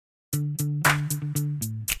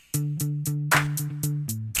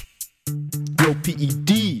know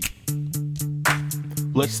PED.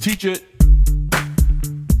 Let's teach it.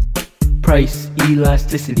 Price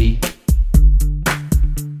elasticity.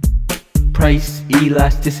 Price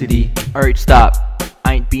elasticity. Alright, stop.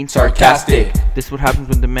 I ain't being sarcastic. This is what happens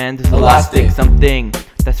when demand is elastic. Something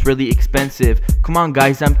that's really expensive. Come on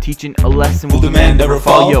guys, I'm teaching a lesson. Will demand never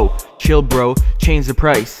fall? Yo, chill bro, change the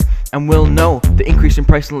price. And we'll know the increase in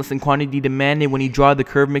price unless in quantity demanded. When you draw the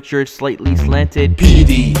curve, make sure it's slightly slanted.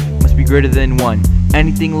 PED must be greater than 1.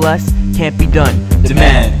 Anything less can't be done.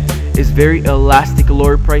 Demand is very elastic. A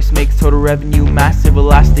lower price makes total revenue massive.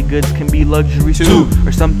 Elastic goods can be luxuries too,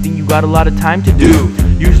 or something you got a lot of time to do.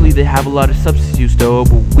 Usually they have a lot of substitutes though,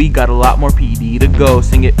 but we got a lot more PED to go.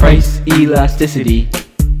 Sing it. Price elasticity.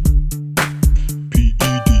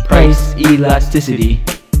 Price elasticity.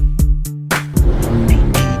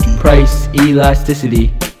 Price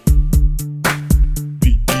elasticity.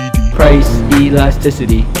 Price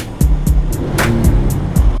elasticity.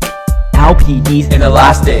 Now PED's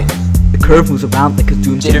inelastic. The curve moves around like a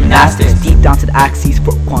doomed Gymnastics. Deep down to the axis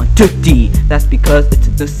for quantity. That's because it's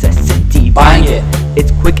a necessity. Buying it,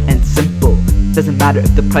 it's quick and simple. Doesn't matter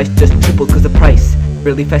if the price just tripled, cause the price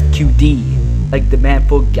really fast QD. Like demand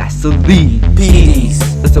for gasoline.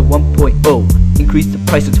 PEDs That's a 1.0. Increase the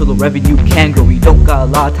price until the revenue can grow. You don't got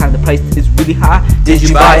a lot of time, the price is really high. Did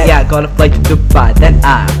you buy it? Yeah, I got a flight to Dubai. Then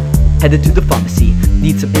I headed to the pharmacy.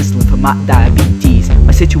 Need some insulin for my diabetes.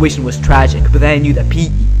 My situation was tragic, but then I knew that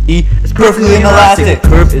PED is perfectly inelastic. The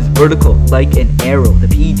curve is vertical like an arrow. The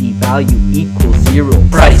PED value equals 0.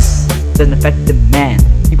 Price doesn't affect demand.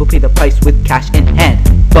 People pay the price with cash in hand.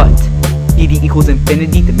 But PED equals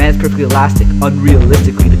infinity. Demand is perfectly elastic.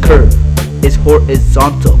 Unrealistically, the curve is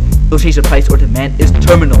horizontal. Don't change the price or demand is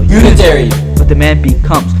terminal. Unitary. But demand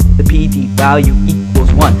becomes the PED value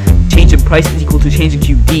equals 1. Change in price is equal to change in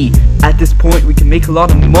QD. At this point we can make a lot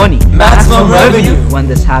of money. Maximum revenue. When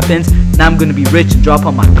this happens, now I'm gonna be rich and drop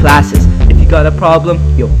all my classes. If you got a problem,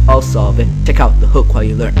 yo, I'll solve it. Check out the hook while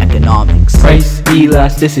you learn economics. Price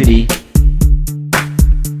elasticity.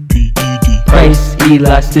 Price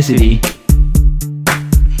elasticity.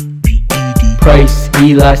 Price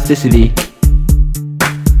elasticity.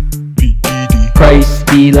 Price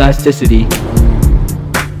elasticity.